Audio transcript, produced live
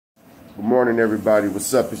Good morning, everybody.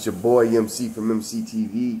 What's up? It's your boy MC from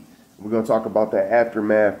MCTV. We're going to talk about the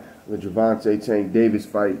aftermath of the Gervonta Tank Davis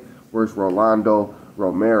fight versus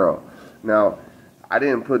Romero. Now, I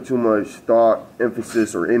didn't put too much thought,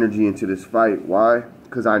 emphasis, or energy into this fight. Why?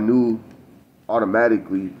 Because I knew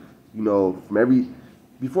automatically,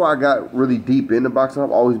 before I got really deep into boxing,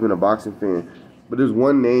 I've always been a boxing fan. But there's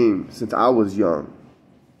one name since I was young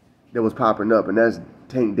that was popping up, and that's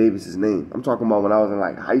Tank Davis's name. I'm talking about when I was in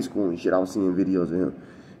like high school and shit, I was seeing videos of him.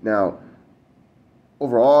 Now,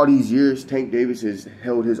 over all these years, Tank Davis has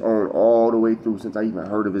held his own all the way through since I even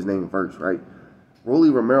heard of his name first, right? Rolly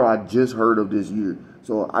Romero, I just heard of this year.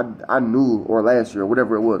 So I knew, or last year, or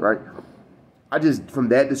whatever it was, right? I just, from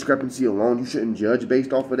that discrepancy alone, you shouldn't judge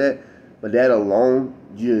based off of that. But that alone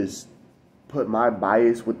just put my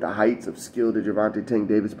bias with the heights of skill that Gervonta Tank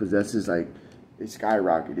Davis possesses, like, it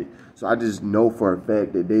skyrocketed. So I just know for a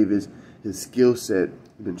fact that Davis, his skill set,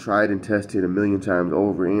 has been tried and tested a million times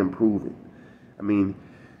over and proven. I mean,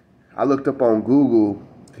 I looked up on Google,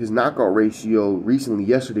 his knockout ratio recently,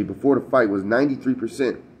 yesterday, before the fight, was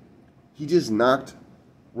 93%. He just knocked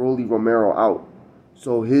Rolly Romero out.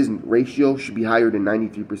 So his ratio should be higher than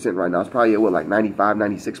 93% right now. It's probably at, what, like 95,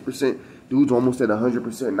 96%? Dude's almost at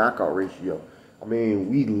 100% knockout ratio. I mean,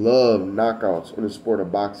 we love knockouts in the sport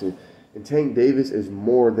of boxing. And Tank Davis is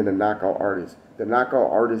more than a knockout artist. The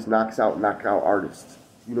knockout artist knocks out knockout artists.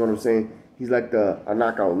 You know what I'm saying? He's like a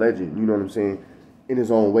knockout legend. You know what I'm saying? In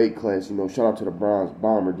his own weight class. You know, shout out to the Bronze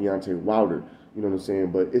Bomber, Deontay Wilder. You know what I'm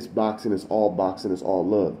saying? But it's boxing. It's all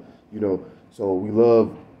love. You know, so we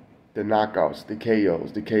love the knockouts, the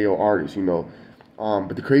KOs, the KO artists. You know,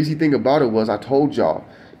 but the crazy thing about it was, I told y'all,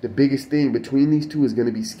 the biggest thing between these two is going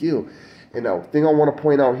to be skill. And the thing I want to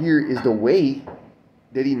point out here is the way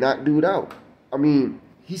that he knocked dude out. I mean,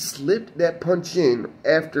 he slipped that punch in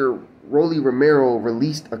after Rolly Romero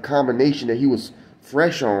released a combination that he was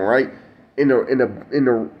fresh on, right? In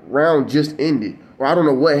the round just ended. Or I don't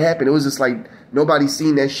know what happened. It was just like nobody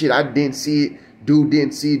seen that shit. I didn't see it. Dude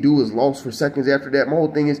didn't see it. Dude was lost for seconds after that. My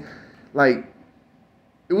whole thing is, like,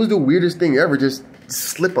 it was the weirdest thing ever. Just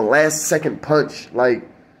slip a last second punch. Like,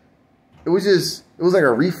 it was like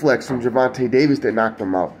a reflex from Gervonta Davis that knocked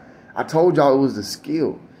him out. I told y'all it was the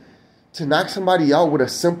skill. To knock somebody out with a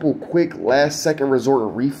simple, quick, last-second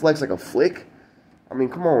resort reflex like a flick? I mean,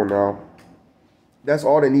 come on now. That's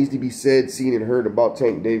all that needs to be said, seen, and heard about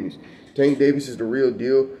Tank Davis. Tank Davis is the real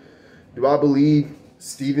deal. Do I believe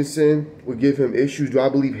Stevenson would give him issues? Do I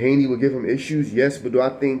believe Haney would give him issues? Yes, but do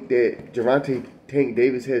I think that Gervonta Tank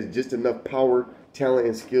Davis has just enough power, talent,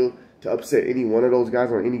 and skill to upset any one of those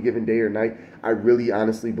guys on any given day or night? I really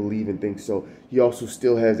honestly believe and think so. He also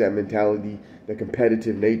still has that mentality, the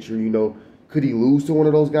competitive nature, you know. Could he lose to one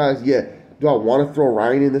of those guys? Yeah. Do I want to throw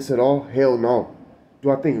Ryan in this at all? Hell no.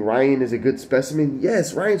 Do I think Ryan is a good specimen?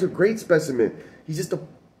 Yes, Ryan's a great specimen. He's just a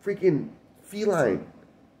freaking feline.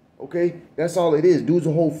 Okay? That's all it is. Dude's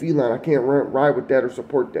a whole feline. I can't ride with that or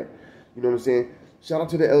support that. You know what I'm saying? Shout out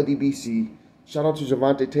to the LDBC. Shout out to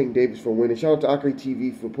Gervonta Tank Davis for winning. Shout out to Akre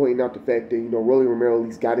TV for pointing out the fact that, Rolly Romero at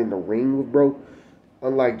least got in the ring with bro.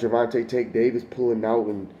 Unlike Gervonta Tank Davis pulling out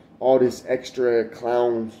and all this extra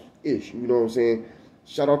clown-ish. You know what I'm saying?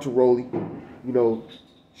 Shout out to Rolly.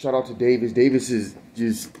 Shout out to Davis. Davis is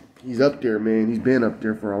just, he's up there, man. He's been up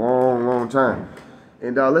there for a long, long time.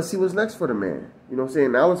 And let's see what's next for the man. You know what I'm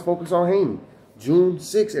saying? Now let's focus on Haney. June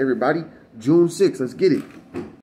 6th, everybody. June 6th. Let's get it.